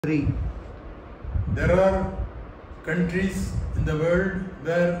3. There are countries in the world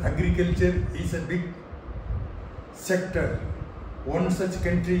where agriculture is a big sector. One such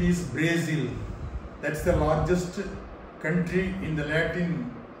country is Brazil. That's the largest country in the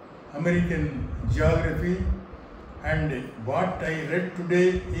Latin American geography. And what I read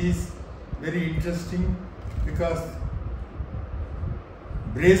today is very interesting because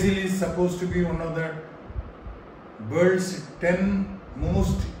Brazil is supposed to be one of the world's 10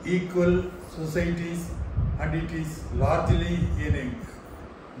 most equal societies, and it is largely in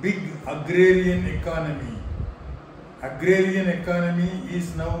a big agrarian economy. Agrarian economy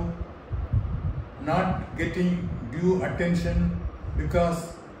is now not getting due attention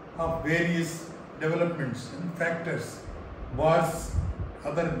because of various developments and factors. Wars,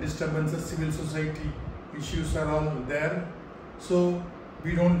 other disturbances, civil society issues are all there. So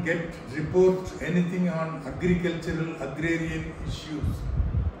we don't get report anything on agricultural, agrarian issues.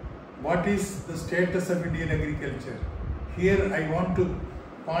 What is the status of Indian agriculture? Here I want to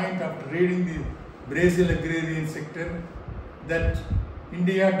point, after reading the Brazil agrarian sector, that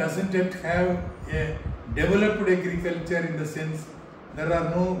India doesn't yet have a developed agriculture in the sense there are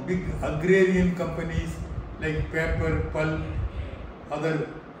no big agrarian companies like paper, pulp, other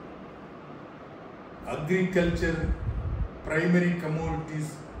agriculture, primary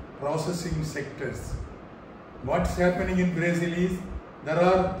commodities, processing sectors. What's happening in Brazil is there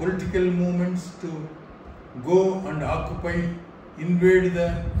are political movements to go and occupy, invade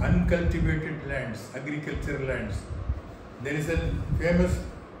the uncultivated lands, agricultural lands. There is a famous,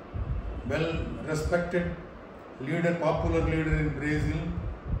 well-respected leader, popular leader in Brazil,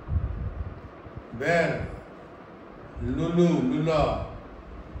 where Lula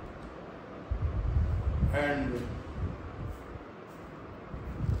and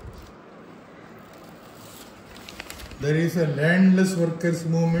there is a landless workers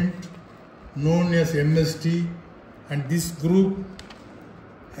movement known as MST, and this group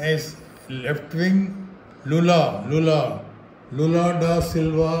has left-wing Lula da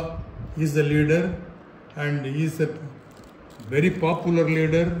Silva is the leader, and he is a very popular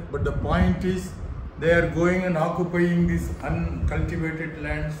leader. But the point is they are going and occupying these uncultivated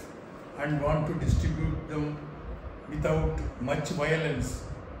lands and want to distribute them without much violence.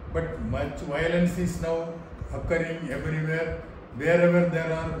 But much violence is now occurring everywhere. Wherever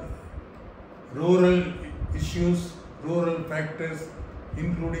there are rural issues, rural factors,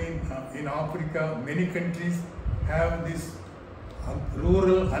 including in Africa, many countries have this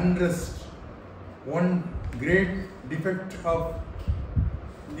rural unrest. One great defect of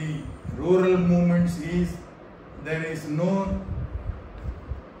the rural movements is there is no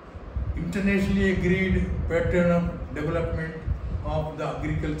internationally agreed pattern of development of the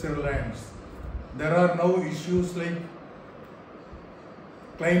agricultural lands. There are now issues like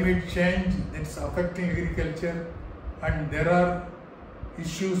climate change that's affecting agriculture, and there are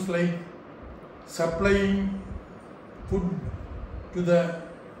issues like supplying food to the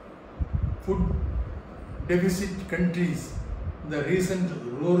food deficit countries. The recent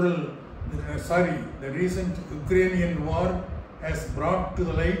recent Ukrainian war has brought to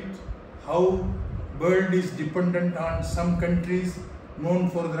the light how world is dependent on some countries known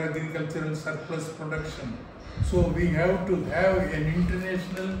for their agricultural surplus production. So we have to have an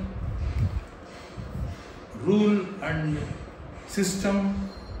international rule and system,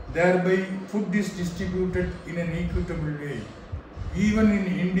 thereby food is distributed in an equitable way. Even in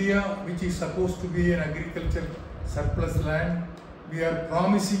India, which is supposed to be an agriculture surplus land, we are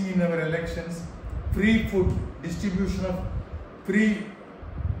promising in our elections free food, distribution of free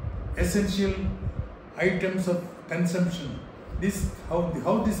essential items of consumption.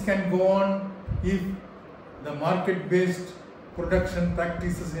 How this can go on if the market-based production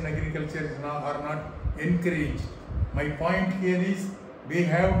practices in agriculture are not encouraged. My point here is we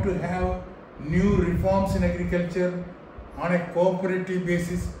have to have new reforms in agriculture on a cooperative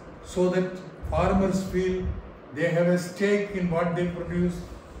basis so that farmers feel they have a stake in what they produce,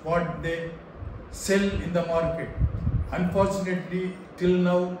 what they sell in the market. Unfortunately, till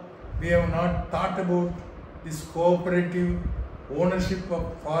now, we have not thought about this cooperative ownership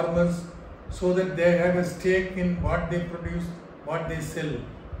of farmers so that they have a stake in what they produce, what they sell.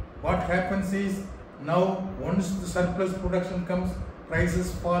 What happens is now once the surplus production comes,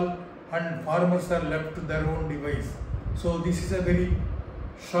 prices fall and farmers are left to their own device. So this is a very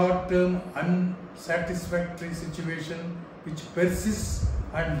short-term, unsatisfactory situation which persists,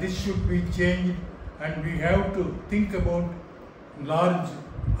 and this should be changed, and we have to think about large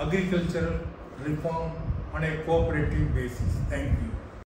agricultural reform on a cooperative basis. Thank you.